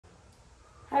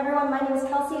everyone, my name is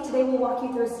Kelsey. Today we'll walk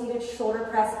you through a seated shoulder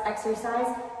press exercise.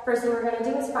 First thing we're going to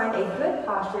do is find a good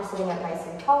posture, sitting up nice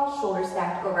and tall, shoulders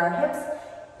stacked over our hips,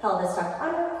 pelvis tucked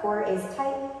under, core is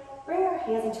tight. Bring our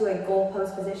hands into a goal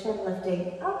pose position,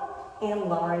 lifting up and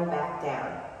lowering back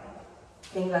down.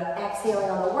 Think about exhaling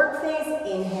on the work phase,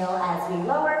 inhale as we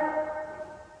lower.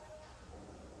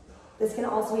 This can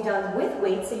also be done with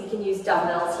weights, so you can use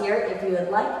dumbbells here if you would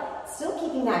like. Still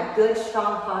keeping that good,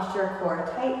 strong posture, core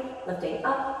tight, lifting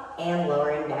up and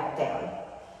lowering back down.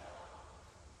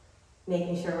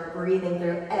 Making sure we're breathing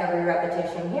through every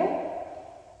repetition here.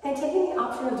 And taking the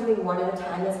option of doing one at a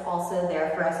time is also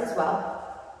there for us as well.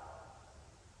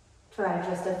 Try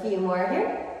just a few more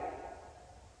here.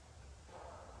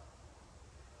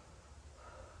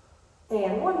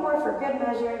 And one more for good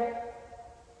measure.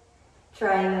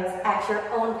 Trying those at your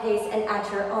own pace and at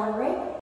your own rate.